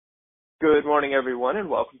Good morning, everyone,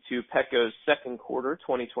 and welcome to Petco's second quarter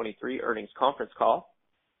 2023 earnings conference call.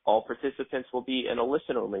 All participants will be in a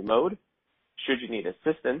listen-only mode. Should you need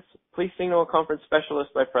assistance, please signal a conference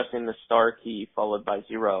specialist by pressing the star key followed by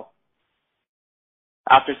 0.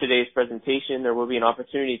 After today's presentation, there will be an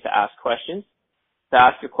opportunity to ask questions. To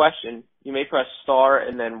ask a question, you may press star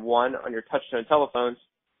and then 1 on your touchtone telephones.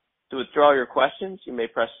 To withdraw your questions, you may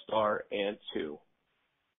press star and 2.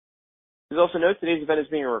 Please also note today's event is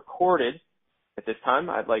being recorded. At this time,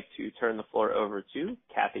 I'd like to turn the floor over to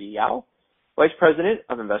Kathy Yao, Vice President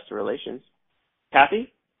of Investor Relations.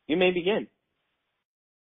 Kathy, you may begin.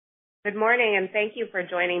 Good morning, and thank you for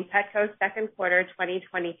joining Petco's second quarter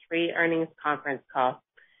 2023 earnings conference call.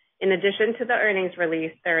 In addition to the earnings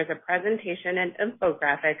release, there is a presentation and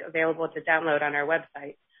infographic available to download on our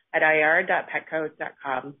website at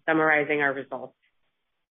ir.petco.com summarizing our results.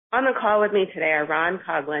 On the call with me today are Ron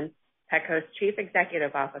Coughlin, Petco's Chief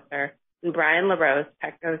Executive Officer, and Brian LaRose,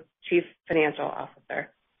 Petco's Chief Financial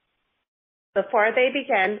Officer. Before they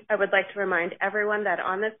begin, I would like to remind everyone that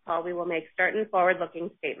on this call we will make certain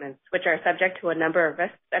forward-looking statements which are subject to a number of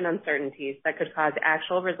risks and uncertainties that could cause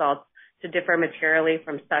actual results to differ materially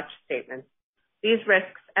from such statements. These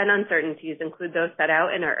risks and uncertainties include those set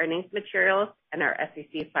out in our earnings materials and our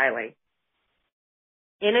SEC filing.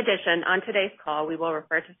 In addition, on today's call we will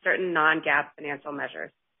refer to certain non-GAAP financial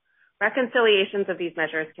measures. Reconciliations of these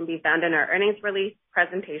measures can be found in our earnings release,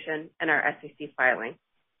 presentation, and our SEC filing.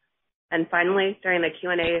 And finally, during the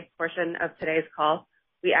Q&A portion of today's call,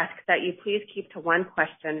 we ask that you please keep to one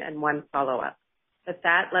question and one follow-up. With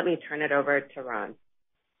that, let me turn it over to Ron.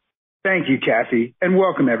 Thank you, Kathy, and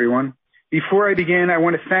welcome everyone. Before I begin, I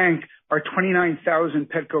want to thank our 29,000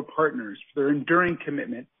 Petco partners for their enduring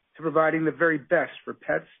commitment to providing the very best for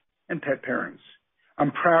pets and pet parents.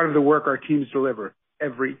 I'm proud of the work our teams deliver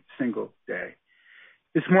every single day.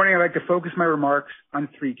 This morning, I'd like to focus my remarks on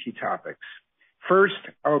 3 key topics. First,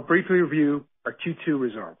 I'll briefly review our Q2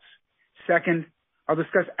 results. Second, I'll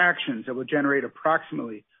discuss actions that will generate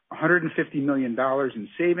approximately $150 million in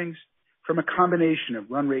savings from a combination of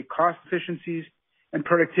run rate cost efficiencies and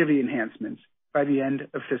productivity enhancements by the end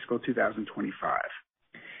of fiscal 2025.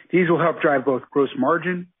 These will help drive both gross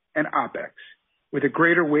margin and OPEX, with a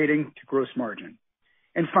greater weighting to gross margin.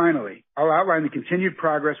 And finally, I'll outline the continued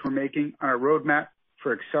progress we're making on our roadmap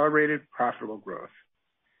for accelerated profitable growth.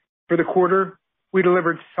 For the quarter, we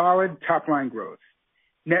delivered solid top-line growth.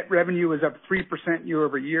 Net revenue was up 3% year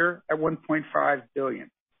over year at $1.5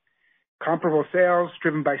 billion. Comparable sales,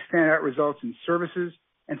 driven by standout results in services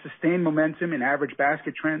and sustained momentum in average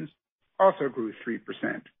basket trends, also grew 3%.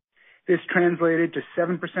 This translated to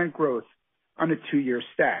 7% growth on a 2-year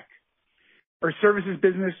stack. Our services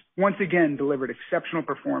business once again delivered exceptional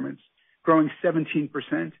performance, growing 17%,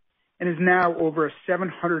 and is now over a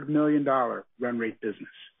 $700 million run rate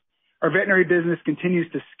business. Our veterinary business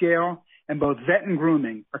continues to scale, and both vet and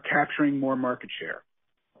grooming are capturing more market share.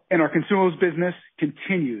 And our consumables business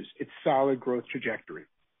continues its solid growth trajectory.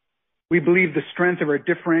 We believe the strength of our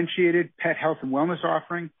differentiated pet health and wellness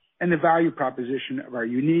offering and the value proposition of our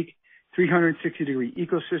unique 360-degree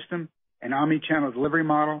ecosystem and omni-channel delivery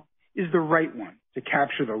model is the right one to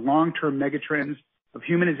capture the long-term megatrends of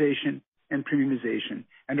humanization and premiumization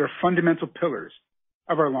and are fundamental pillars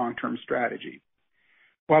of our long-term strategy.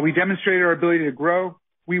 While we demonstrated our ability to grow,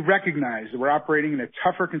 we recognize that we're operating in a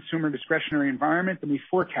tougher consumer discretionary environment than we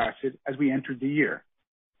forecasted as we entered the year.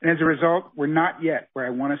 And as a result, we're not yet where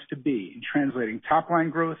I want us to be in translating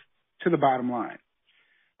top-line growth to the bottom line.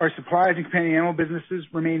 Our supplies and companion animal businesses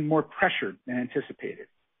remain more pressured than anticipated,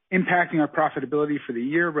 impacting our profitability for the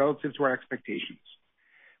year relative to our expectations.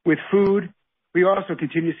 With food, we also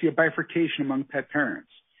continue to see a bifurcation among pet parents,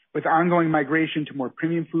 with ongoing migration to more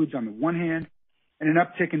premium foods on the one hand, and an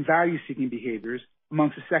uptick in value-seeking behaviors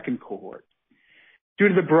amongst the second cohort. Due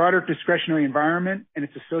to the broader discretionary environment and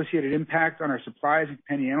its associated impact on our supplies and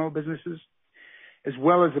companion animal businesses, as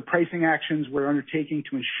well as the pricing actions we're undertaking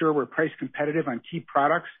to ensure we're price competitive on key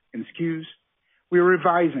products and SKUs, we are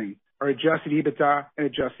revising our adjusted EBITDA and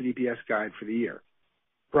adjusted EPS guide for the year.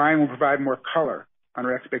 Brian will provide more color on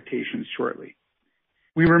our expectations shortly.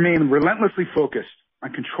 We remain relentlessly focused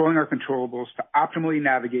on controlling our controllables to optimally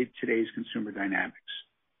navigate today's consumer dynamics.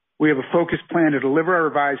 We have a focused plan to deliver our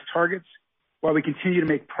revised targets while we continue to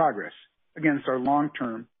make progress against our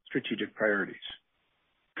long-term strategic priorities.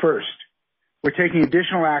 First, we're taking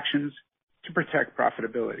additional actions to protect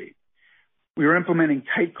profitability. We are implementing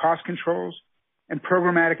tight cost controls and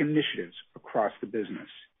programmatic initiatives across the business.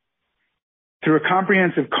 Through a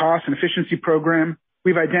comprehensive cost and efficiency program,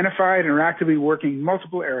 we've identified and are actively working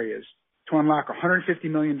multiple areas to unlock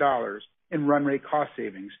 $150 million in run rate cost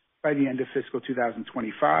savings by the end of fiscal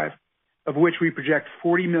 2025, of which we project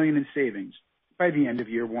 $40 million in savings by the end of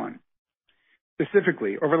year one.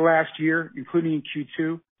 Specifically, over the last year, including in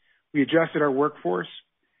Q2, we adjusted our workforce,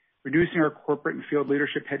 reducing our corporate and field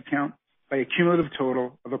leadership headcount by a cumulative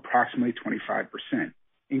total of approximately 25%,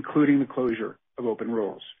 including the closure of open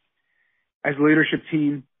roles. As a leadership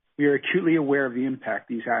team, we are acutely aware of the impact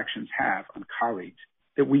these actions have on colleagues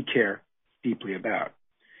that we care deeply about.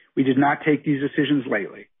 We did not take these decisions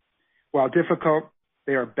lightly. While difficult,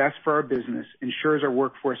 they are best for our business, ensures our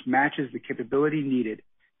workforce matches the capability needed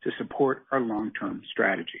to support our long-term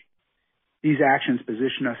strategy. These actions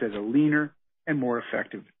position us as a leaner and more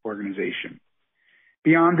effective organization.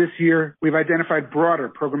 Beyond this year, we've identified broader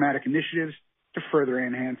programmatic initiatives to further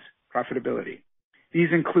enhance profitability. These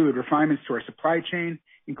include refinements to our supply chain,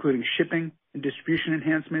 including shipping and distribution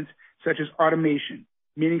enhancements such as automation,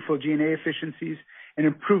 meaningful G&A efficiencies, and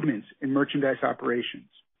improvements in merchandise operations.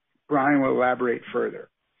 Brian will elaborate further.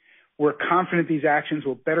 We're confident these actions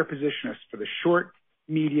will better position us for the short,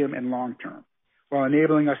 medium, and long term, while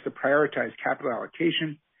enabling us to prioritize capital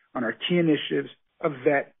allocation on our key initiatives of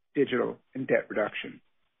vet, digital, and debt reduction.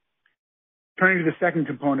 Turning to the second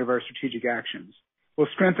component of our strategic actions, we'll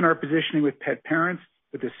strengthen our positioning with pet parents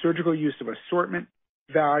with the surgical use of assortment,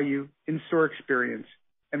 value, in-store experience,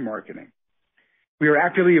 and marketing. We are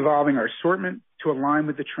actively evolving our assortment to align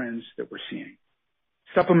with the trends that we're seeing,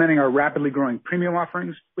 supplementing our rapidly growing premium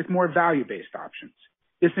offerings with more value-based options.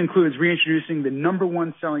 This includes reintroducing the number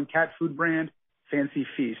one selling cat food brand, Fancy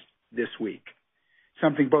Feast, this week,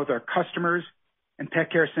 something both our customers and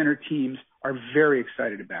Pet Care Center teams are very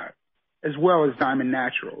excited about, as well as Diamond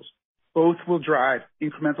Naturals. Both will drive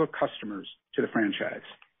incremental customers to the franchise.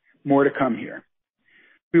 More to come here.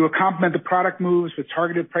 We will complement the product moves with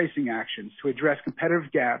targeted pricing actions to address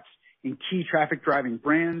competitive gaps in key traffic-driving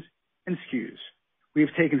brands and SKUs. We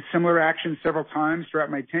have taken similar actions several times throughout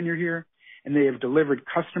my tenure here, and they have delivered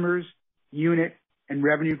customers, unit, and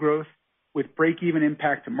revenue growth with break-even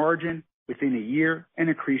impact to margin within a year and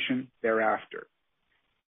accretion thereafter.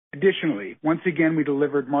 Additionally, once again, we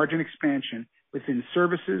delivered margin expansion within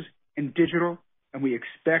services and digital, and we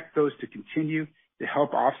expect those to continue to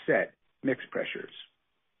help offset mix pressures.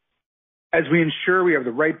 As we ensure we have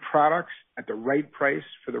the right products at the right price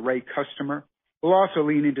for the right customer, we'll also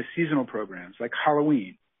lean into seasonal programs like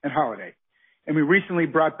Halloween and holiday. And we recently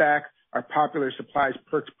brought back our popular Supplies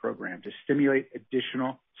Perks program to stimulate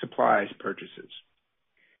additional supplies purchases.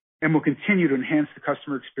 And we'll continue to enhance the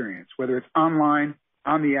customer experience, whether it's online,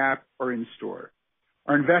 on the app, or in store.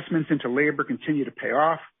 Our investments into labor continue to pay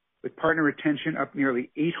off, with partner retention up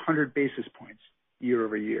nearly 800 basis points year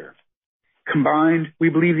over year. Combined, we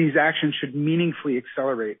believe these actions should meaningfully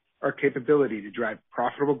accelerate our capability to drive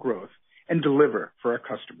profitable growth and deliver for our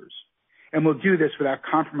customers. And we'll do this without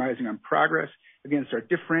compromising on progress against our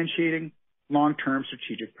differentiating long-term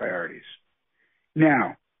strategic priorities.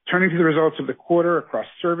 Now, turning to the results of the quarter across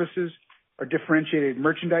services, our differentiated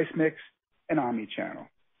merchandise mix, and omnichannel.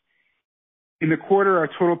 In the quarter, our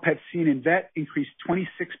total pets seen in vet increased 26%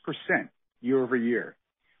 year over year.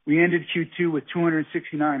 We ended Q2 with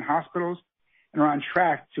 269 hospitals and are on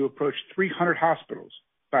track to approach 300 hospitals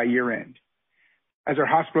by year end. As our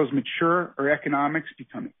hospitals mature, our economics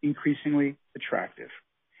become increasingly attractive.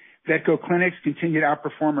 Petco clinics continue to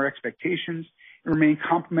outperform our expectations and remain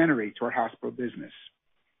complementary to our hospital business.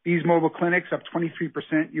 These mobile clinics, up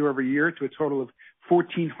 23% year over year to a total of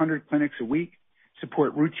 1,400 clinics a week,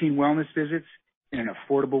 support routine wellness visits in an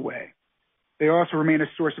affordable way. They also remain a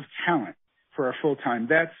source of talent for our full-time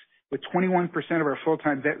vets, with 21% of our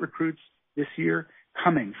full-time vet recruits this year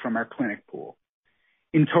coming from our clinic pool.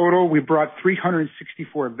 In total, we brought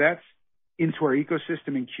 364 vets into our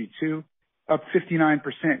ecosystem in Q2, up 59%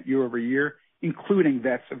 year over year, including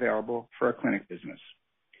vets available for our clinic business.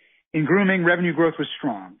 In grooming, revenue growth was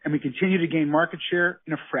strong, and we continue to gain market share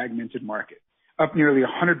in a fragmented market, up nearly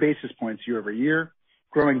 100 basis points year over year,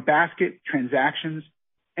 growing basket, transactions,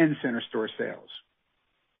 and center store sales.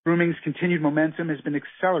 Grooming's continued momentum has been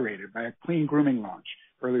accelerated by a clean grooming launch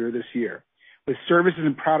earlier this year, with services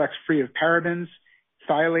and products free of parabens,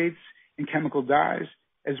 phthalates, and chemical dyes,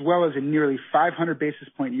 as well as a nearly 500 basis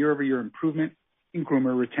point year-over-year improvement in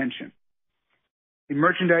groomer retention. In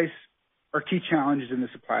merchandise, our key challenge is in the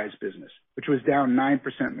supplies business, which was down 9%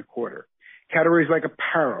 in the quarter. Categories like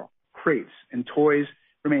apparel, crates, and toys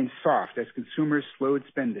remain soft as consumers slowed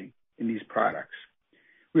spending in these products.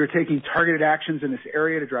 We are taking targeted actions in this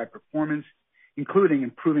area to drive performance, including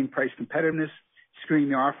improving price competitiveness, skewing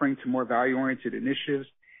the offering to more value-oriented initiatives,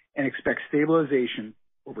 and expect stabilization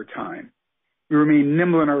over time. We remain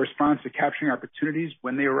nimble in our response to capturing opportunities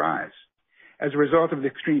when they arise. As a result of the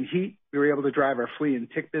extreme heat, we were able to drive our flea and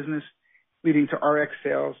tick business, leading to RX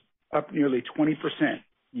sales up nearly 20%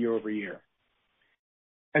 year over year.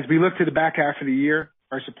 As we look to the back half of the year,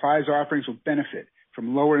 our supplies offerings will benefit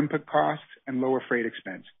from lower input costs and lower freight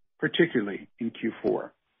expense, particularly in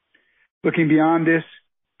Q4. Looking beyond this,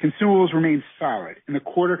 consumables remain solid. In the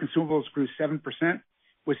quarter, consumables grew 7%,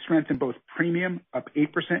 with strength in both premium, up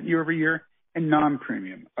 8% year over year, and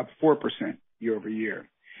non-premium, up 4% year over year.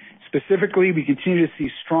 Specifically, we continue to see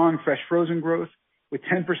strong fresh frozen growth, with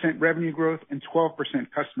 10% revenue growth and 12%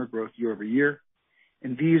 customer growth year over year,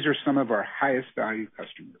 and these are some of our highest value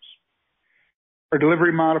customers. Our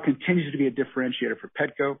delivery model continues to be a differentiator for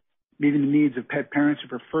Petco, meeting the needs of pet parents who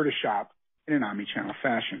prefer to shop in an omnichannel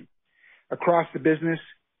fashion. Across the business,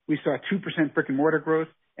 we saw 2% brick and mortar growth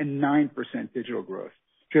and 9% digital growth,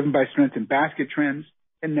 driven by strength in basket trends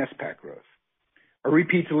and NSPAC growth. Our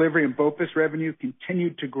repeat delivery and BOPUS revenue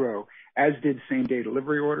continued to grow, as did same-day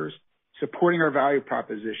delivery orders, supporting our value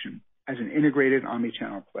proposition as an integrated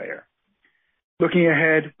omnichannel player. Looking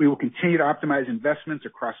ahead, we will continue to optimize investments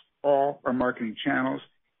across all our marketing channels,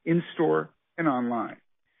 in-store and online.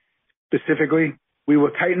 Specifically, we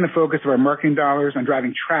will tighten the focus of our marketing dollars on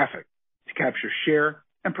driving traffic to capture share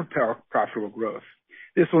and propel profitable growth.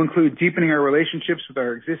 This will include deepening our relationships with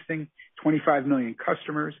our existing 25 million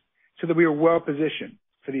customers so that we are well positioned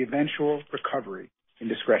for the eventual recovery in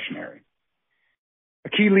discretionary. A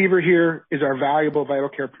key lever here is our valuable Vital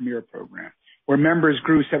Care Premier program, where members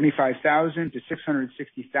grew 75,000 to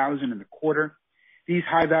 660,000 in the quarter. These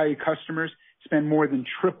high-value customers spend more than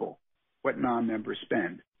triple what non-members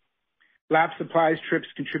spend. Lab supplies trips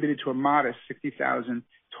contributed to a modest 60,000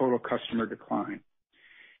 total customer decline.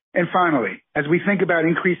 And finally, as we think about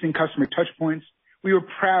increasing customer touchpoints, we were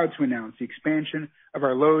proud to announce the expansion of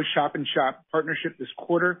our Lowe's Shop and Shop partnership this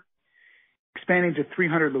quarter, expanding to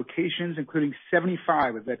 300 locations, including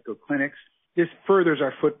 75 with Petco clinics. This furthers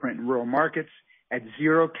our footprint in rural markets at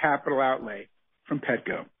zero capital outlay from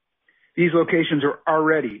Petco. These locations are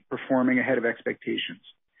already performing ahead of expectations.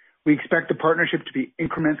 We expect the partnership to be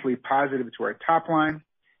incrementally positive to our top line,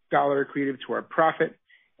 dollar accretive to our profit,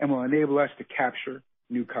 and will enable us to capture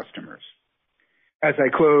new customers. As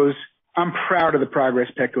I close, I'm proud of the progress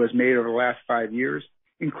Petco has made over the last 5 years,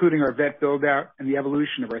 including our vet build-out and the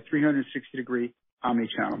evolution of our 360-degree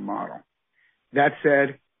omnichannel model. That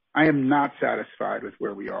said, I am not satisfied with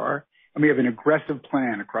where we are, and we have an aggressive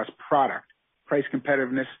plan across product, price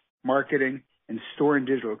competitiveness, marketing, and store and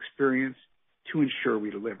digital experience to ensure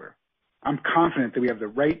we deliver. I'm confident that we have the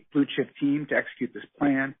right blue-chip team to execute this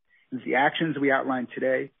plan, and the actions we outlined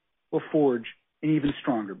today will forge an even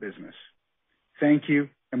stronger business. Thank you,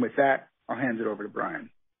 and with that, I'll hand it over to Brian.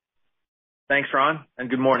 Thanks, Ron, and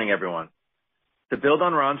good morning, everyone. To build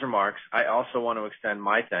on Ron's remarks, I also want to extend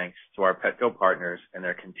my thanks to our Petco partners and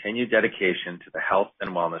their continued dedication to the health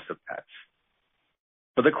and wellness of pets.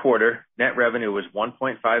 For the quarter, net revenue was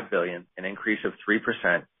 $1.5 billion, an increase of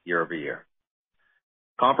 3% year over year.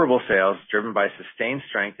 Comparable sales, driven by sustained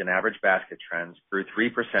strength in average basket trends, grew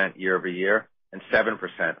 3% year over year and 7%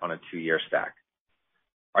 on a 2-year stack.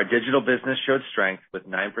 Our digital business showed strength with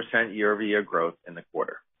 9% year over year growth in the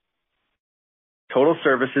quarter. Total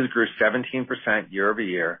services grew 17% year over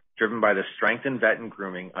year, driven by the strength in vet and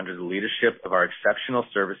grooming under the leadership of our exceptional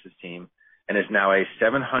services team, and is now a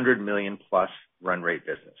 $700 million plus run rate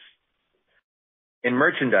business. In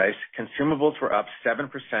merchandise, consumables were up 7%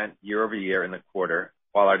 year over year in the quarter,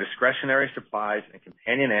 while our discretionary supplies and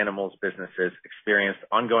companion animals businesses experienced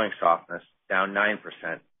ongoing softness, down 9%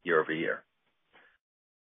 year over year.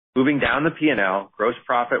 Moving down the P&L, gross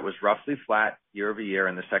profit was roughly flat year over year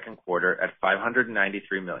in the second quarter at $593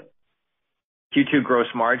 million. Q2 gross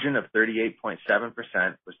margin of 38.7%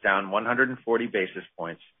 was down 140 basis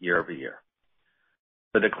points year over year.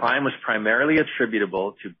 The decline was primarily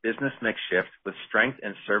attributable to business mix shift with strength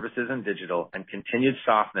in services and digital and continued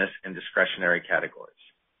softness in discretionary categories.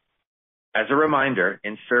 As a reminder,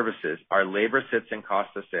 in services, our labor sits in cost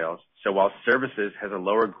of sales, so while services has a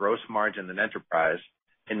lower gross margin than enterprise,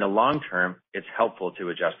 in the long term, it's helpful to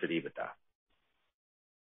adjusted EBITDA.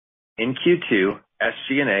 In Q2,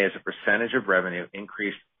 SG&A as a percentage of revenue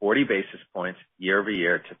increased 40 basis points year over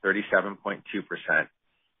year to 37.2%,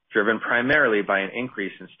 driven primarily by an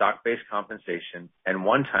increase in stock-based compensation and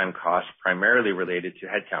one-time costs primarily related to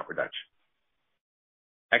headcount reduction.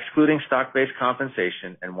 Excluding stock-based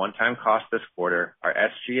compensation and one-time costs this quarter, our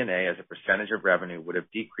SG&A as a percentage of revenue would have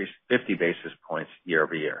decreased 50 basis points year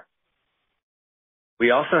over year. We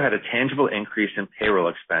also had a tangible increase in payroll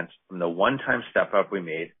expense from the one-time step-up we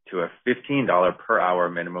made to a $15 per hour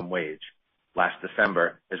minimum wage last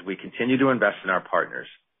December as we continue to invest in our partners,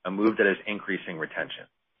 a move that is increasing retention.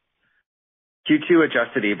 Q2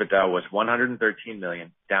 adjusted EBITDA was $113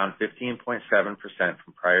 million, down 15.7%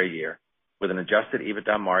 from prior year, with an adjusted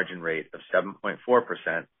EBITDA margin rate of 7.4%,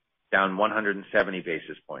 down 170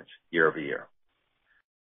 basis points year-over-year.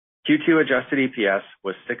 Q2 adjusted EPS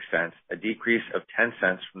was $0.06, a decrease of 10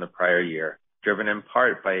 cents from the prior year, driven in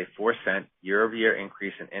part by a 4-cent year-over-year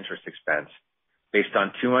increase in interest expense based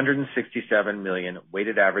on 267 million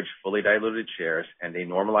weighted average fully diluted shares and a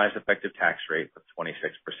normalized effective tax rate of 26%.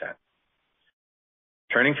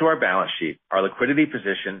 Turning to our balance sheet, our liquidity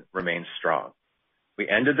position remains strong. We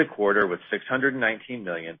ended the quarter with $619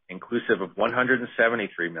 million, inclusive of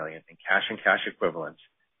 $173 million in cash and cash equivalents,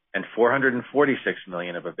 and $446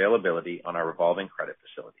 million of availability on our revolving credit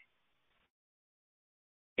facility.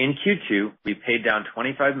 In Q2, we paid down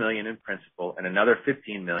 $25 million in principal and another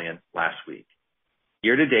 $15 million last week.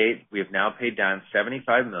 Year to date, we have now paid down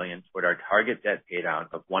 $75 million toward our target debt paydown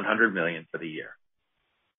of $100 million for the year.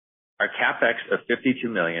 Our CapEx of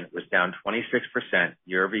 $52 million was down 26%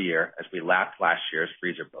 year-over-year as we lapped last year's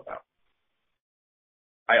freezer build-out.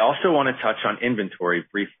 I also want to touch on inventory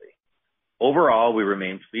briefly. Overall, we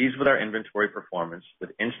remain pleased with our inventory performance, with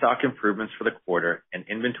in-stock improvements for the quarter and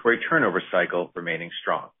inventory turnover cycle remaining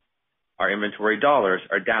strong. Our inventory dollars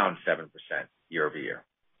are down 7% year-over-year.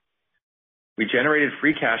 We generated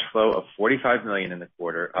free cash flow of $45 million in the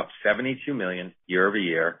quarter, up $72 million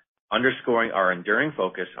year-over-year, underscoring our enduring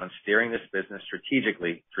focus on steering this business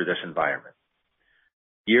strategically through this environment.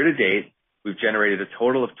 Year to date, we've generated a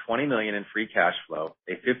total of $20 million in free cash flow,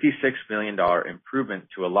 a $56 million improvement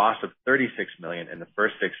to a loss of $36 million in the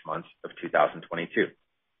first 6 months of 2022.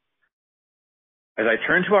 As I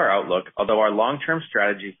turn to our outlook, although our long-term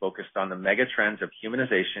strategy focused on the mega trends of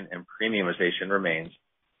humanization and premiumization remains,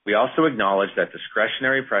 we also acknowledge that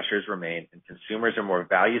discretionary pressures remain and consumers are more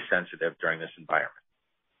value sensitive during this environment.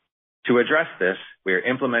 To address this, we are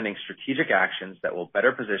implementing strategic actions that will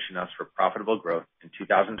better position us for profitable growth in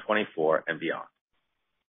 2024 and beyond.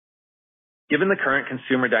 Given the current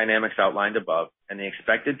consumer dynamics outlined above and the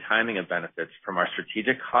expected timing of benefits from our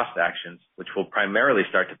strategic cost actions, which will primarily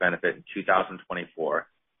start to benefit in 2024,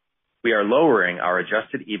 we are lowering our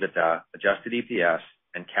adjusted EBITDA, adjusted EPS,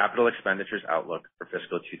 and capital expenditures outlook for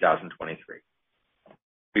fiscal 2023.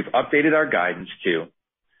 We've updated our guidance to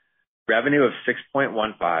revenue of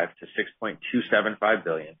 $6.15 to $6.275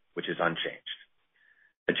 billion, which is unchanged.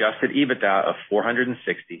 Adjusted EBITDA of $460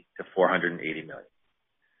 to $480 million.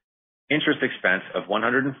 Interest expense of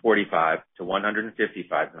 $145 to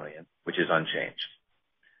 $155 million, which is unchanged.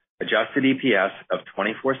 Adjusted EPS of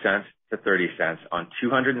 24 cents to 30 cents on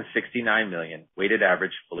 269 million weighted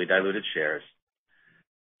average fully diluted shares.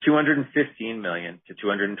 $215 million to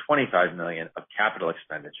 $225 million of capital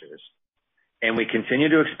expenditures. And we continue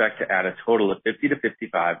to expect to add a total of 50 to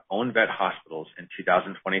 55 owned vet hospitals in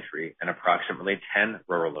 2023 and approximately 10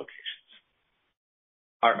 rural locations.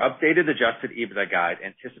 Our updated adjusted EBITDA guide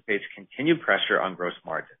anticipates continued pressure on gross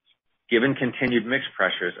margins, given continued mix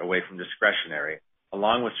pressures away from discretionary,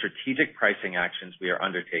 along with strategic pricing actions we are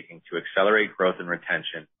undertaking to accelerate growth and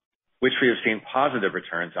retention, which we have seen positive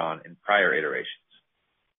returns on in prior iterations.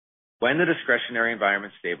 When the discretionary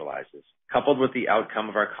environment stabilizes, coupled with the outcome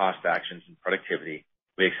of our cost actions and productivity,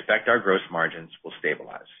 we expect our gross margins will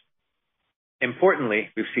stabilize. Importantly,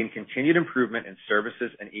 we've seen continued improvement in services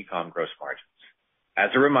and e-com gross margins. As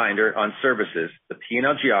a reminder, on services, the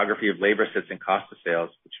P&L geography of labor sits in cost of sales,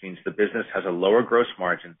 which means the business has a lower gross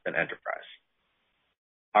margin than enterprise.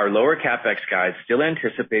 Our lower CapEx guide still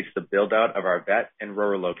anticipates the build-out of our vet and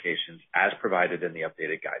rural locations as provided in the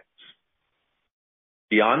updated guidance.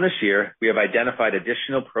 Beyond this year, we have identified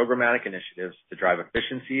additional programmatic initiatives to drive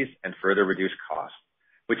efficiencies and further reduce costs,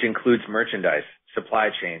 which includes merchandise, supply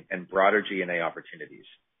chain, and broader G&A opportunities.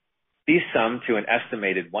 These sum to an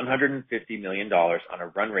estimated $150 million on a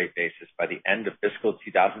run rate basis by the end of fiscal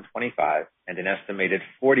 2025 and an estimated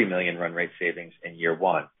 $40 million run rate savings in year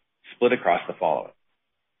one, split across the following.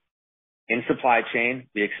 In supply chain,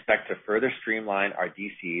 we expect to further streamline our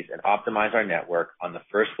DCs and optimize our network on the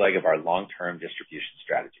first leg of our long-term distribution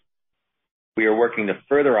strategy. We are working to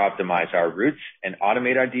further optimize our routes and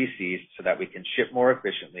automate our DCs so that we can ship more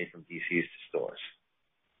efficiently from DCs to stores.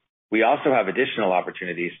 We also have additional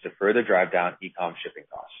opportunities to further drive down e-com shipping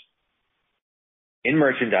costs. In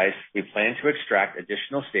merchandise, we plan to extract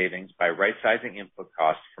additional savings by right-sizing input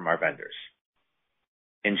costs from our vendors.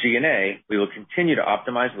 In G&A, we will continue to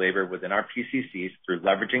optimize labor within our PCCs through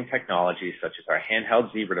leveraging technologies such as our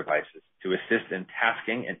handheld Zebra devices to assist in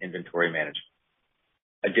tasking and inventory management.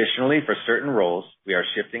 Additionally, for certain roles, we are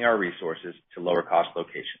shifting our resources to lower cost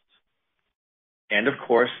locations. And of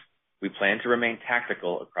course, we plan to remain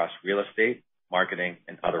tactical across real estate, marketing,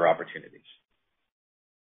 and other opportunities.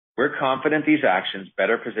 We're confident these actions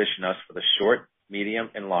better position us for the short, medium,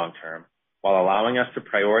 and long term, while allowing us to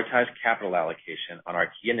prioritize capital allocation on our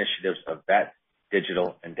key initiatives of vet,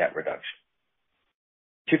 digital, and debt reduction.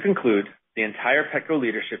 To conclude, the entire Petco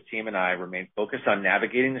leadership team and I remain focused on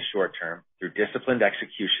navigating the short term through disciplined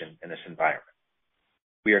execution in this environment.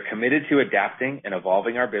 We are committed to adapting and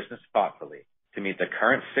evolving our business thoughtfully to meet the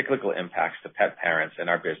current cyclical impacts to pet parents and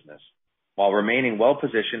our business, while remaining well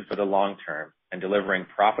positioned for the long term and delivering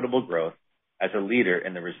profitable growth as a leader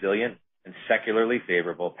in the resilient and secularly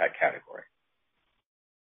favorable pet category.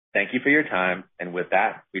 Thank you for your time, and with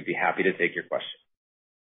that, we'd be happy to take your questions.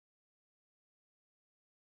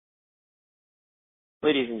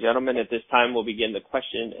 Ladies and gentlemen, at this time, we'll begin the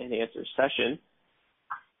question and answer session.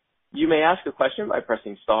 You may ask a question by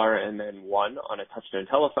pressing star and then 1 on a touch-tone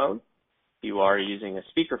telephone. If you are using a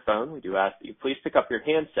speakerphone, we do ask that you please pick up your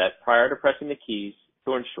handset prior to pressing the keys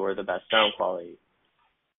to ensure the best sound quality.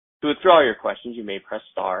 To withdraw your questions, you may press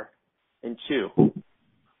star and 2.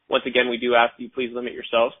 Once again, we do ask that you please limit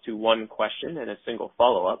yourselves to 1 question and a single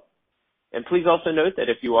follow-up. And please also note that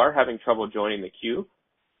if you are having trouble joining the queue,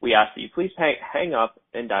 we ask that you please hang up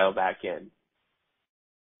and dial back in.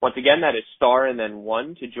 Once again, that is star and then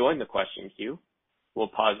 1 to join the question queue. We'll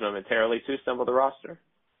pause momentarily to assemble the roster.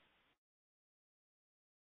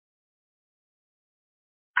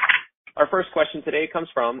 Our first question today comes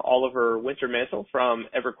from Oliver Wintermantel from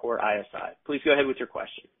Evercore ISI. Please go ahead with your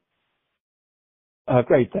question.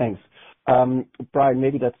 Great, thanks. Brian,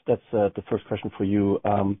 maybe that's the first question for you.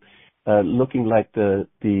 Looking like the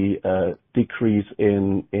decrease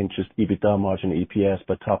in just EBITDA margin EPS,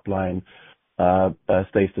 but top line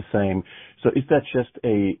stays the same. So is that just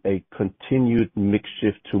a continued mix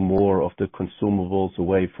shift to more of the consumables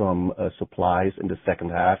away from supplies in the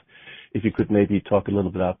second half? If you could maybe talk a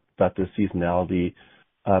little bit about the seasonality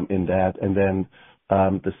in that. And then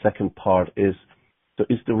the second part is, so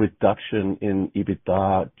is the reduction in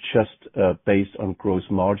EBITDA just based on gross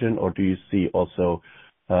margin, or do you see also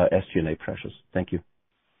SG&A pressures? Thank you.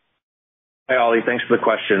 Hi, Ollie. Thanks for the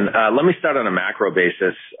question. Let me start on a macro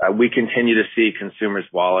basis. We continue to see consumers'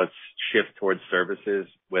 wallets shift towards services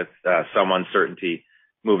with some uncertainty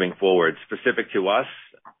moving forward. Specific to us,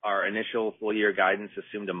 our initial full-year guidance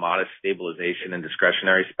assumed a modest stabilization in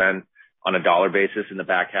discretionary spend on a dollar basis in the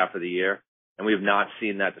back half of the year, and we have not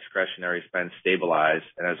seen that discretionary spend stabilize,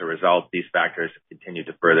 and as a result, these factors continue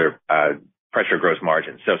to further pressure gross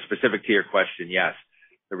margin. So specific to your question, yes,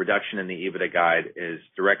 the reduction in the EBITDA guide is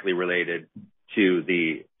directly related to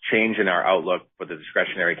the change in our outlook for the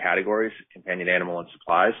discretionary categories, companion animal and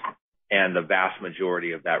supplies, and the vast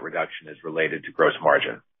majority of that reduction is related to gross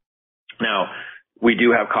margin. Now, we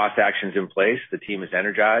do have cost actions in place. The team is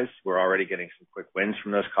energized. We're already getting some quick wins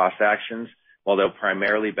from those cost actions. While they'll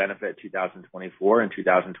primarily benefit 2024 and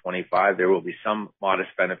 2025, there will be some modest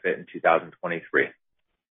benefit in 2023.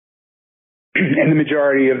 And the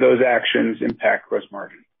majority of those actions impact gross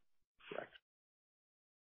margin. Correct.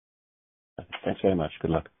 Thanks very much.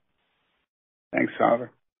 Good luck. Thanks,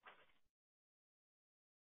 Oliver.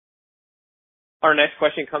 Our next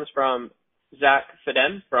question comes from Zach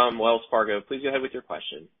Fadem from Wells Fargo. Please go ahead with your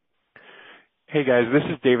question. Hey guys, this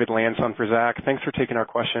is David Lance on for Zach. Thanks for taking our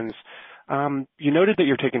questions. You noted that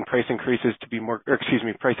you're taking price actions to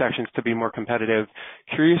be more competitive.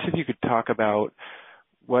 Curious if you could talk about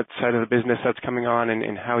what side of the business that's coming on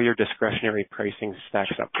and how your discretionary pricing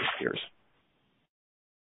stacks up with peers.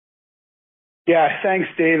 Yeah, thanks,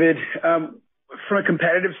 David. From a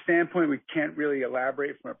competitive standpoint, we can't really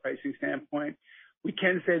elaborate from a pricing standpoint. We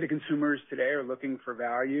can say the consumers today are looking for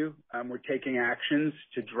value. We're taking actions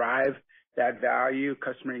to drive that value,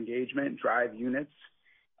 customer engagement, drive units.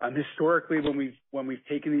 Historically, when we've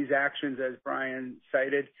taken these actions, as Brian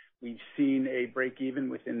cited, we've seen a break even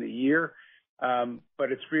within the year.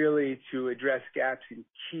 But it's really to address gaps in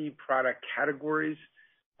key product categories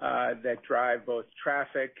that drive both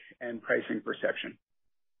traffic and pricing perception.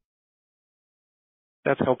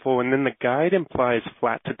 That's helpful. And then the guide implies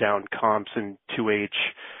flat to down comps in 2H.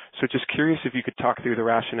 So just curious if you could talk through the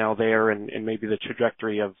rationale there and maybe the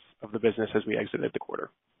trajectory of the business as we exited the quarter.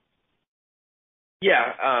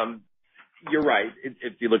 Yeah, you're right.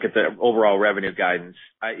 If you look at the overall revenue guidance,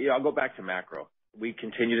 I'll go back to macro. We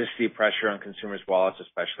continue to see pressure on consumers' wallets,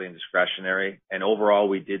 especially in discretionary. And overall,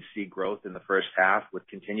 we did see growth in the first half with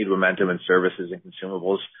continued momentum in services and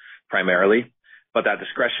consumables primarily. But that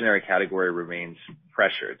discretionary category remains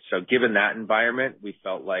pressured. So given that environment, we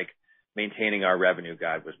felt like maintaining our revenue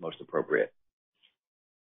guide was most appropriate.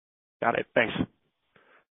 Got it. Thanks.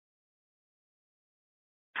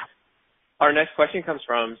 Our next question comes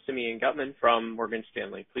from Simeon Gutman from Morgan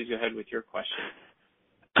Stanley. Please go ahead with your question.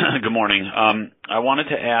 Good morning. I wanted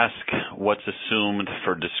to ask what's assumed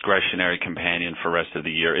for discretionary companion for rest of the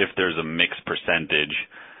year, if there's a mixed percentage.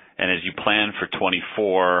 And as you plan for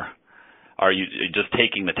 24, are you just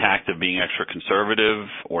taking the tact of being extra conservative,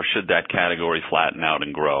 or should that category flatten out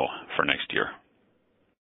and grow for next year?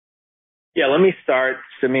 Yeah, let me start,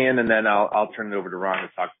 Simeon, and then I'll turn it over to Ron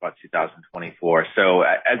to talk about 2024. So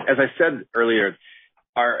as I said earlier,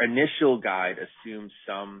 our initial guide assumes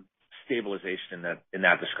some stabilization in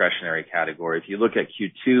that discretionary category. If you look at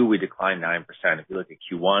Q2, we declined 9%. If you look at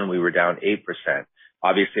Q1, we were down 8%.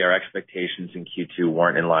 Obviously, our expectations in Q2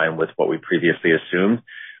 weren't in line with what we previously assumed.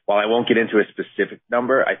 While I won't get into a specific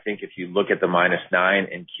number, I think if you look at the -9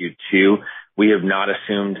 in Q2, we have not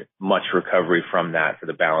assumed much recovery from that for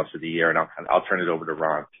the balance of the year. And I'll turn it over to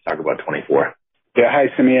Ron to talk about 24. Yeah,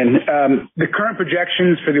 hi, Simeon. The current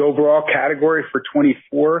projections for the overall category for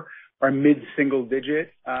 24 are mid-single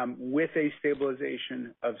digit, with a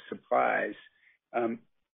stabilization of supplies.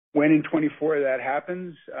 When in 24 that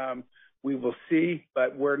happens, we will see,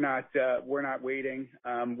 but we're not waiting.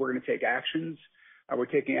 We're going to take actions. We're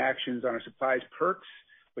taking actions on our supplies perks,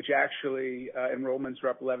 which actually enrollments are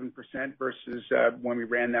up 11% versus when we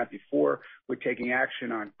ran that before. We're taking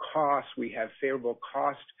action on costs. We have favorable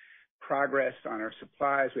cost progress on our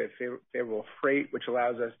supplies. We have favorable freight, which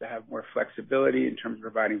allows us to have more flexibility in terms of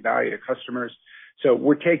providing value to customers. So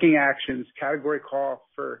we're taking actions. Category call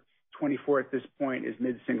for 24 at this point is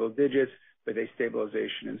mid-single digits with a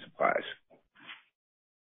stabilization in supplies.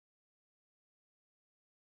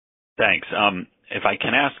 Thanks. If I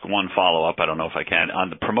can ask one follow-up, I don't know if I can. On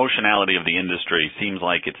the promotionality of the industry, seems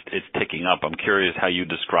like it's ticking up. I'm curious how you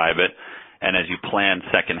describe it. And as you plan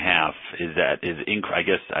second half, I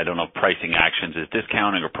guess, I don't know, pricing actions, is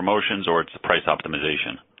discounting or promotions, or it's price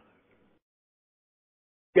optimization?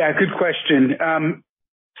 Yeah, good question.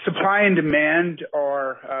 Supply and demand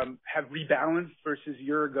have rebalanced versus a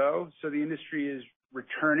year ago. So the industry is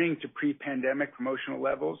returning to pre-pandemic promotional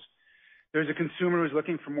levels. There's a consumer who's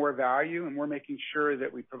looking for more value, and we're making sure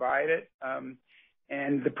that we provide it.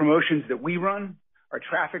 And the promotions that we run are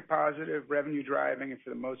traffic positive, revenue driving, and for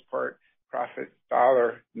the most part, profit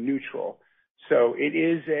dollar neutral. So it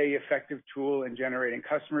is a effective tool in generating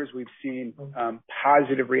customers. We've seen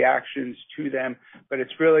positive reactions to them, but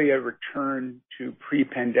it's really a return to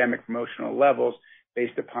pre-pandemic promotional levels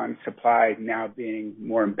based upon supply now being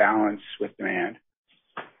more in balance with demand.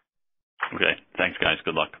 Okay. Thanks, guys.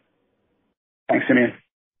 Good luck. Thanks, Simeon.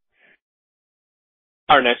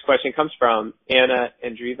 Our next question comes from Anna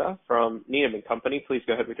Andreeva from Needham & Company. Please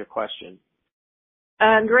go ahead with your question.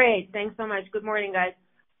 Great. Thanks so much. Good morning, guys.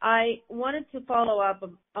 I wanted to follow up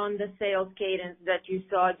on the sales cadence that you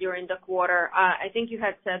saw during the quarter. I think you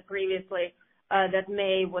had said previously that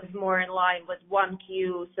May was more in line with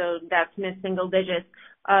 1Q, so that's mid-single digits.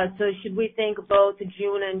 So should we think both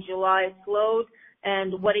June and July slowed?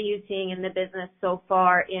 And what are you seeing in the business so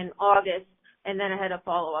far in August? And then I had a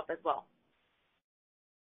follow-up as well.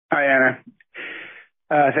 Hi, Anna.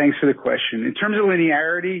 Thanks for the question. In terms of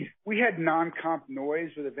linearity, we had non-comp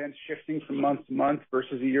noise with events shifting from month to month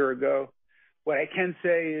versus a year ago. What I can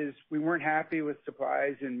say is we weren't happy with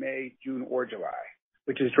supplies in May, June, or July,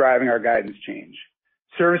 which is driving our guidance change.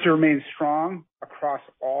 Service remains strong across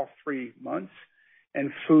all 3 months,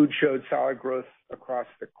 and food showed solid growth across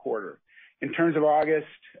the quarter. In terms of August,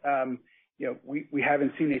 we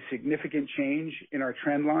haven't seen a significant change in our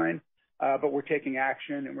trend line, but we're taking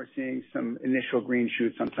action, and we're seeing some initial green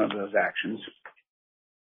shoots on some of those actions.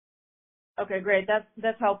 Okay, great.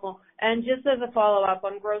 That's helpful. And just as a follow-up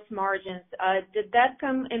on gross margins, did that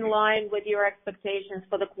come in line with your expectations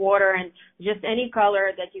for the quarter? And just any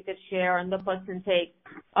color that you could share on the plus and take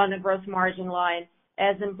on the gross margin line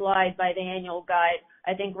as implied by the annual guide.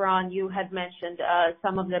 I think, Ron, you had mentioned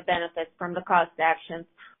some of the benefits from the cost actions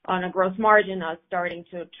on a gross margin starting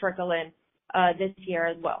to trickle in this year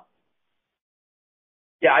as well.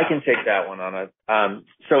 Yeah, I can take that one, Anna.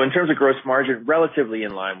 So in terms of gross margin, relatively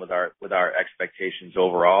in line with our expectations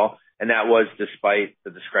overall, and that was despite the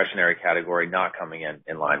discretionary category not coming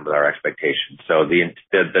in line with our expectations. So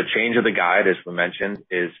the change of the guide, as we mentioned,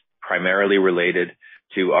 is primarily related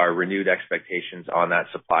to our renewed expectations on that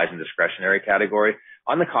supplies and discretionary category.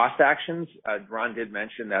 On the cost actions, Ron did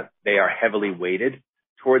mention that they are heavily weighted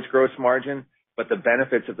towards gross margin, but the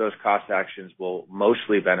benefits of those cost actions will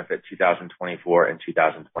mostly benefit 2024 and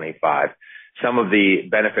 2025. Some of the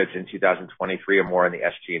benefits in 2023 are more in the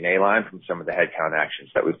SG&A line from some of the headcount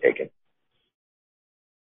actions that we've taken.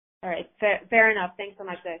 All right. Fair enough. Thanks so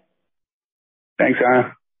much, guys. Thanks,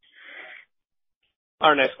 Anna.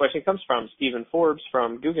 Our next question comes from Steven Forbes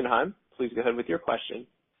from Guggenheim. Please go ahead with your question.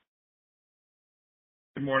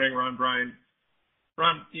 Good morning, Ron, Brian.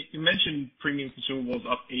 Ron, you mentioned premium consumables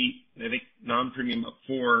up 8, and I think non-premium up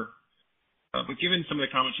 4. But given some of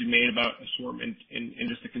the comments you made about assortment and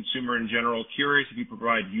just the consumer in general, curious if you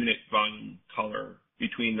provide unit volume color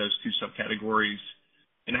between those two subcategories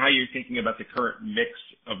and how you're thinking about the current mix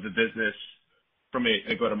of the business from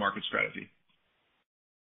a go-to-market strategy.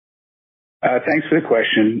 Thanks for the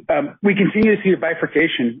question. We continue to see a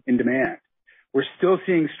bifurcation in demand. We're still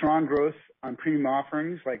seeing strong growth on premium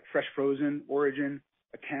offerings like Fresh Frozen, Origin,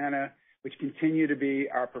 Acana, which continue to be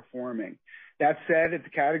outperforming. That said, at the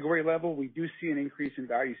category level, we do see an increase in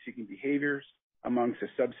value-seeking behaviors amongst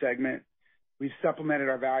a subsegment. We've supplemented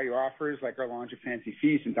our value offers like our launch of Fancy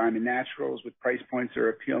Feast and Diamond Naturals with price points that are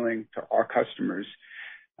appealing to our customers.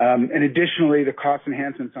 And additionally, the cost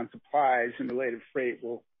enhancements on supplies and related freight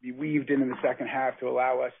will be weaved in the second half to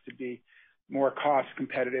allow us to be more cost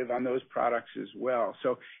competitive on those products as well.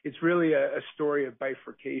 So it's really a story of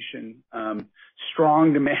bifurcation,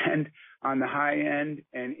 strong demand on the high end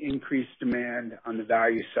and increased demand on the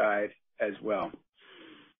value side as well.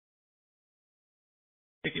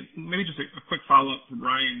 Maybe just a quick follow-up for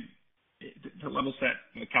Brian to level set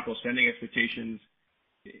capital spending expectations.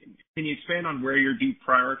 Can you expand on where you're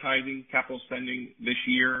deprioritizing capital spending this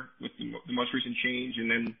year with the most recent change?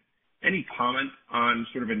 And then any comment on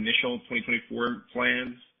sort of initial 2024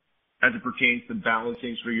 plans as it pertains to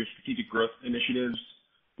balancing sort of your strategic growth initiatives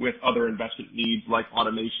with other investment needs like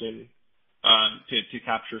automation to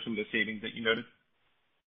capture some of the savings that you noted?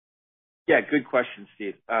 Yeah, good question,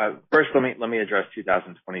 Steve. First, let me address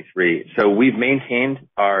 2023. So we've maintained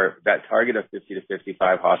that target of 50 to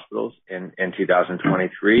 55 hospitals in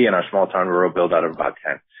 2023, and our small town rural build out of about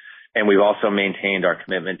 10. And we've also maintained our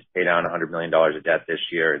commitment to pay down $100 million of debt this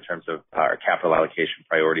year in terms of our capital allocation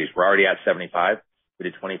priorities. We're already at 75. We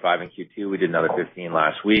did 25 in Q2. We did another 15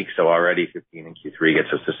 last week. So already 15 in Q3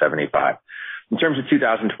 gets us to 75. In terms of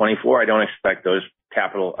 2024, I don't expect those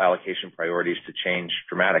capital allocation priorities to change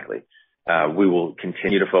dramatically. We will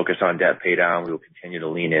continue to focus on debt pay down. We will continue to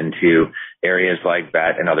lean into areas like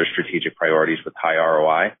vet and other strategic priorities with high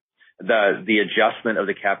ROI. The adjustment of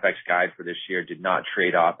the CapEx guide for this year did not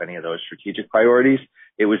trade off any of those strategic priorities.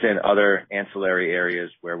 It was in other ancillary areas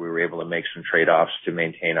where we were able to make some trade-offs to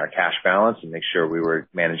maintain our cash balance and make sure we were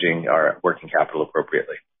managing our working capital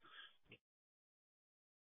appropriately.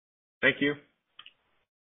 Thank you.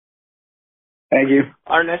 Thank you.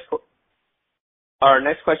 Our next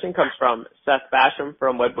question comes from Seth Basham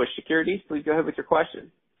from Wedbush Securities. Please go ahead with your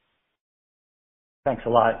question. Thanks a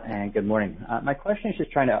lot, and good morning. My question is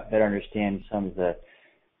just trying to better understand some of the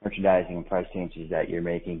merchandising and price changes that you're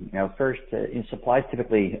making. First, supplies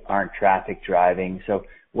typically aren't traffic driving, so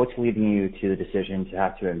what's leading you to the decision to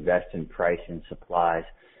have to invest in price and supplies?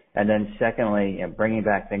 And then secondly, bringing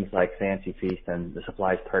back things like Fancy Feast and the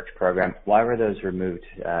Supplies Perks program, why were those removed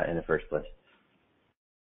in the first place?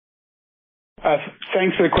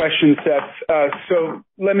 Thanks for the question, Seth. So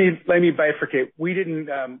let me bifurcate. We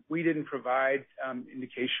didn't provide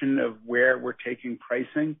indication of where we're taking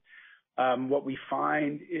pricing. What we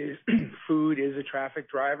find is food is a traffic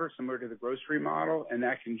driver similar to the grocery model, and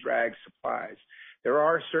that can drag supplies. There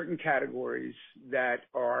are certain categories that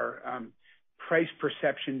are price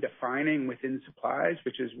perception defining within supplies,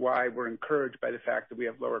 which is why we're encouraged by the fact that we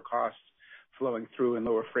have lower costs flowing through and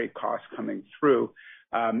lower freight costs coming through.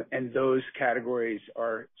 And those categories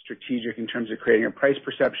are strategic in terms of creating a price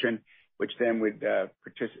perception, which then would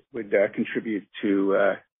contribute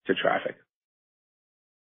to traffic.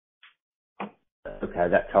 Okay,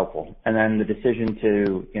 that's helpful. And then the decision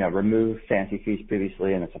to remove Fancy Feast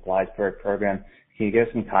previously in the Supplies Perks program, can you give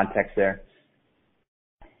us some context there?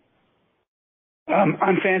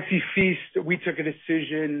 On Fancy Feast, we took a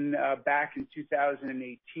decision back in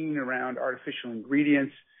 2018 around artificial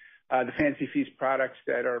ingredients. The Fancy Feast products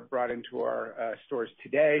that are brought into our stores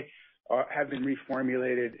today have been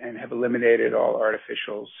reformulated and have eliminated all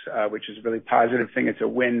artificials, which is a really positive thing. It's a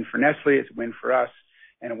win for Nestle, it's a win for us,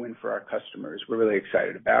 and a win for our customers. We're really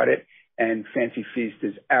excited about it. And Fancy Feast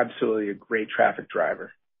is absolutely a great traffic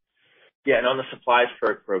driver. Yeah, and on the Supplies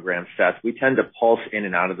Perks program, Seth, we tend to pulse in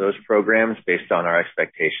and out of those programs based on our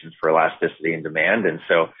expectations for elasticity and demand. And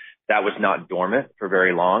so that was not dormant for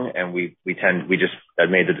very long, and we just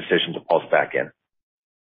made the decision to pulse back in.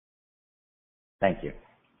 Thank you.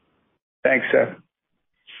 Thanks, Seth.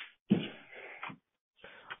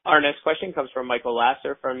 Our next question comes from Michael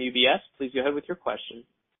Lasser from UBS. Please go ahead with your question.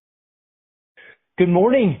 Good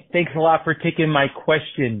morning. Thanks a lot for taking my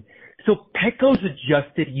question. So Petco's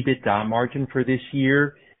adjusted EBITDA margin for this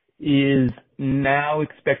year is now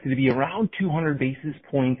expected to be around 200 basis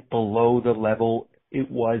points below the level it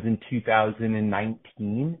was in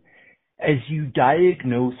 2019. As you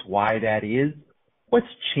diagnose why that is, what's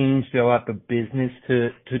changed about the business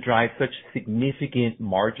to drive such significant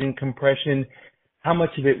margin compression? How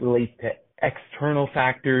much of it relates to external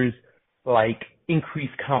factors like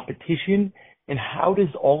increased competition? And how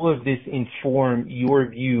does all of this inform your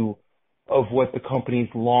view of what the company's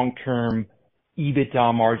long-term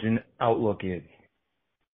EBITDA margin outlook is?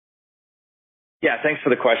 Yeah, thanks for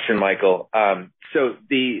the question, Michael. So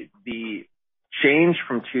the change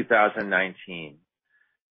from 2019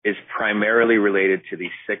 is primarily related to the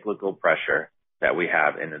cyclical pressure that we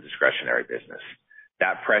have in the discretionary business.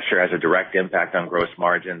 That pressure has a direct impact on gross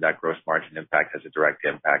margin. That gross margin impact has a direct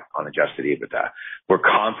impact on adjusted EBITDA. We're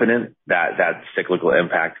confident that that cyclical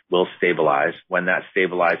impact will stabilize. When that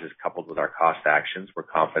stabilizes coupled with our cost actions, we're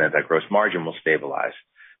confident that gross margin will stabilize.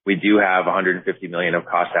 We do have $150 million of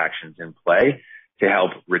cost actions in play to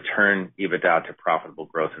help return EBITDA to profitable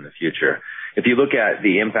growth in the future. If you look at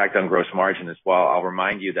the impact on gross margin as well, I'll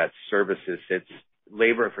remind you that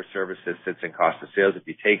labor for services sits in cost of sales. If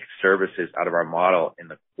you take services out of our model in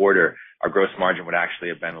the quarter, our gross margin would actually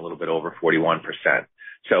have been a little bit over 41%.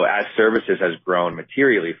 So as services has grown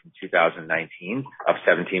materially from 2019, up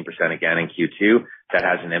 17% again in Q2, that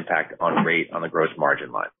has an impact on rate on the gross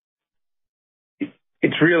margin line.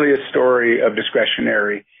 It's really a story of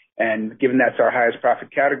discretionary, and given that's our highest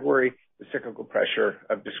profit category, the cyclical pressure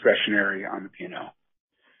of discretionary on the P&L.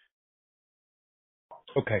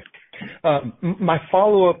 Okay. My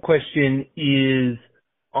follow-up question is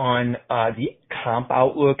on the comp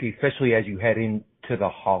outlook, especially as you head into the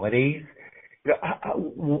holidays.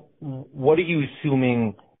 What are you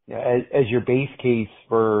assuming as your base case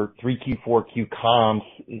for 3Q, 4Q comps,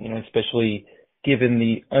 especially given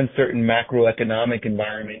the uncertain macroeconomic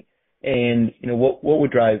environment? And, what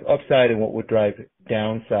would drive upside and what would drive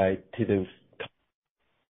downside to those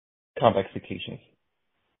comp expectations?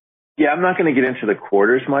 Yeah, I'm not going to get into the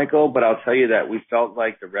quarters, Michael, but I'll tell you that we felt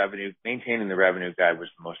like maintaining the revenue guide was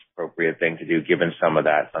the most appropriate thing to do given some of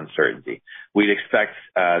that uncertainty. We'd expect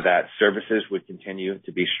that services would continue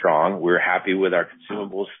to be strong. We're happy with our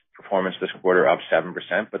consumables performance this quarter, up 7%,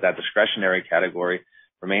 but that discretionary category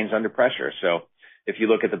remains under pressure. So if you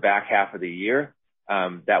look at the back half of the year,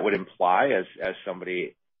 that would imply, as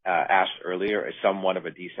somebody asked earlier, somewhat of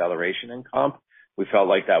a deceleration in comp. We felt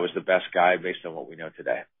like that was the best guide based on what we know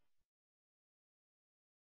today.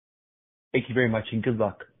 Thank you very much, and good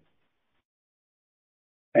luck.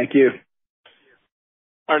 Thank you.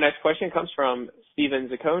 Our next question comes from Steven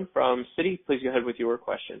Zaccone from Citi. Please go ahead with your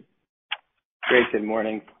question. Great. Good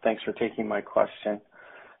morning. Thanks for taking my question.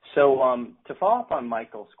 So to follow up on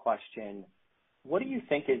Michael's question, what do you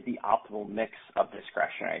think is the optimal mix of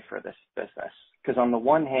discretionary for this business? Because on the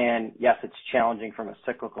one hand, yes, it's challenging from a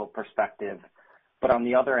cyclical perspective, but on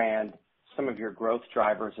the other hand, some of your growth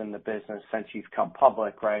drivers in the business since you've come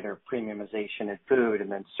public, right, are premiumization in food and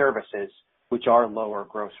then services, which are lower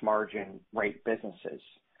gross margin rate businesses.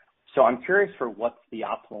 So I'm curious for what's the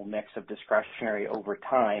optimal mix of discretionary over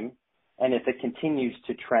time, and if it continues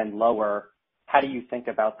to trend lower, how do you think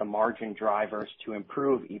about the margin drivers to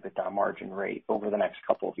improve EBITDA margin rate over the next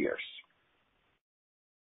couple of years?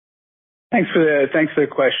 Thanks for the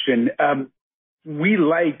question. We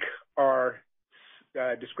like our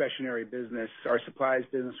discretionary business, our supplies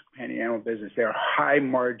business, companion animal business. They are high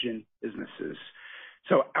margin businesses.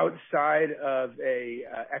 So outside of a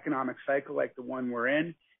economic cycle like the one we're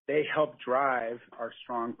in, they help drive our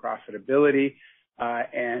strong profitability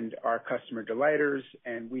and our customer delighters,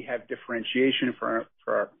 and we have differentiation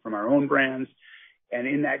from our own brands. And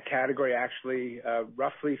in that category, actually,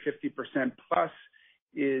 roughly 50% plus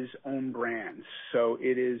is own brands. So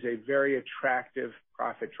it is a very attractive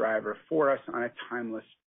profit driver for us on a timeless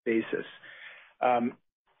basis.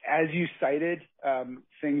 As you cited,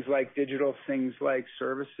 things like digital, things like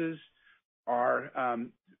services are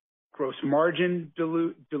gross margin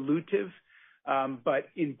dilutive, but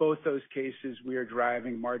in both those cases, we are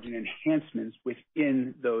driving margin enhancements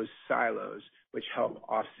within those silos, which help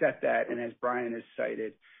offset that. And as Brian has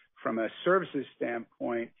cited, from a services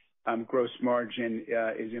standpoint, gross margin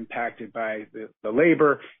is impacted by the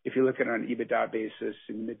labor. If you look at it on an EBITDA basis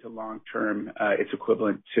in mid to long term, it's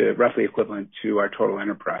roughly equivalent to our total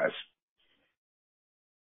enterprise.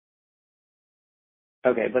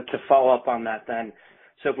 Okay, but to follow up on that then,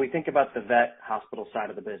 so if we think about the vet hospital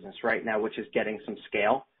side of the business right now, which is getting some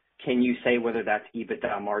scale, can you say whether that's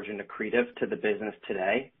EBITDA margin accretive to the business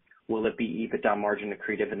today? Will it be EBITDA margin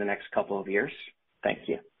accretive in the next couple of years? Thank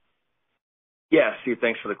you. Yeah, Steve,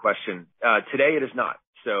 thanks for the question. Today it is not.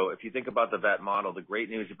 So if you think about the vet model, the great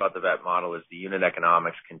news about the vet model is the unit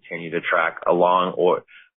economics continue to track along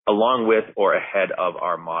with or ahead of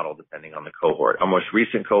our model, depending on the cohort. Our most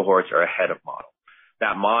recent cohorts are ahead of model.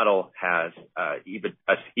 That model has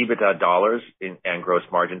EBITDA dollars and gross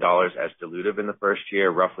margin dollars as dilutive in the first year,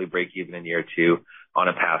 roughly break even in year 2, on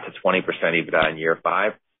a path to 20% EBITDA in year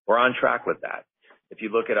 5. We're on track with that. If you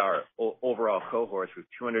look at our overall cohorts, we have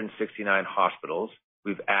 269 hospitals.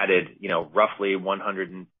 We've added, roughly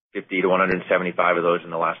 150 to 175 of those in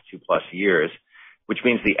the last 2+ years, which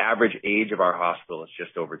means the average age of our hospital is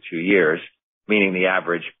just over 2 years, meaning the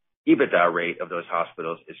average EBITDA rate of those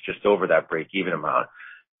hospitals is just over that break-even amount.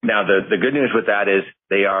 Now, the good news with that is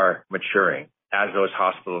they are maturing. As those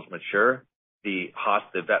hospitals mature, the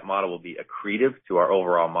vet model will be accretive to our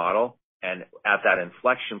overall model, and at that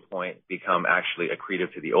inflection point, become actually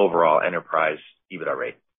accretive to the overall enterprise EBITDA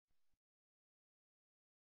rate.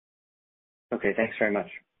 Okay, thanks very much.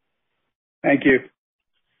 Thank you.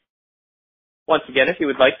 Once again, if you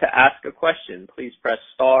would like to ask a question, please press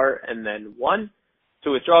star and then 1.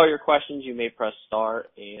 To withdraw your questions, you may press star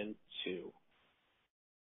and 2.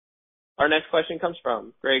 Our next question comes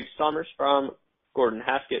from Greg Sommers from Gordon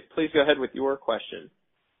Haskett. Please go ahead with your question.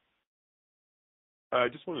 I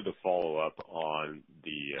just wanted to follow up on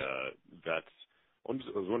the vets. I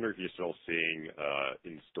was wondering if you're still seeing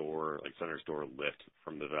in-store, like center store lift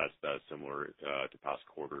from the vets that is similar to past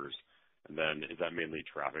quarters. And then is that mainly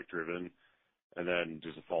traffic driven? And then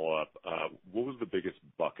just a follow-up, what was the biggest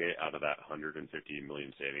bucket out of that $150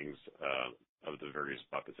 million savings of the various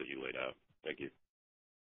buckets that you laid out? Thank you.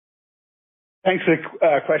 Thanks for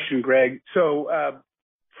the question, Greg. So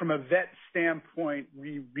from a vet standpoint,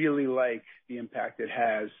 we really like the impact it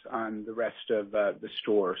has on the rest of the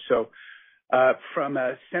store. So from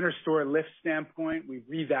a center store lift standpoint, we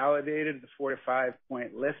revalidated the 4 to 5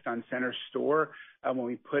 point lift on center store when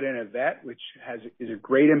we put in a vet, which is a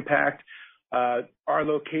great impact. Our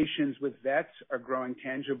locations with vets are growing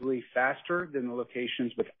tangibly faster than the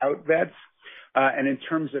locations without vets. And in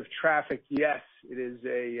terms of traffic, yes, it is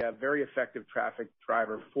a very effective traffic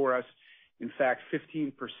driver for us. In fact,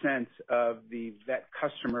 15% of the vet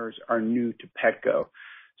customers are new to Petco.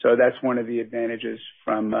 So that's one of the advantages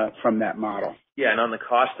from that model. Yeah, and on the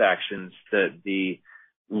cost actions, the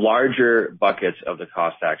larger buckets of the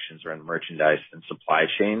cost actions are in merchandise and supply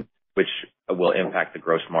chain, which will impact the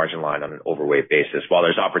gross margin line on an overweight basis. While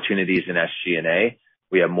there's opportunities in SG&A,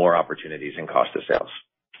 we have more opportunities in cost of sales.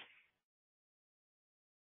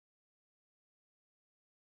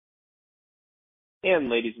 And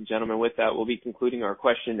ladies and gentlemen, with that, we'll be concluding our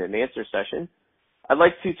question and answer session. I'd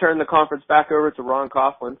like to turn the conference back over to Ron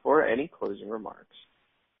Coughlin for any closing remarks.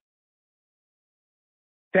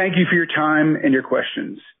 Thank you for your time and your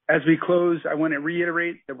questions. As we close, I want to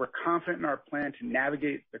reiterate that we're confident in our plan to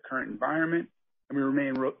navigate the current environment, and we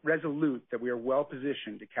remain resolute that we are well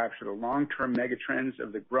positioned to capture the long-term megatrends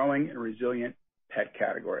of the growing and resilient pet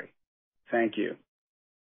category. Thank you.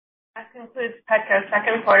 That concludes Petco's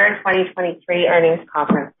second quarter 2023 earnings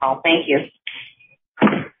conference call. Thank you.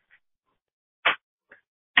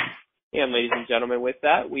 And ladies and gentlemen, with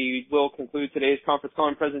that, we will conclude today's conference call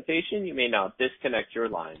and presentation. You may now disconnect your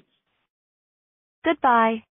lines. Goodbye.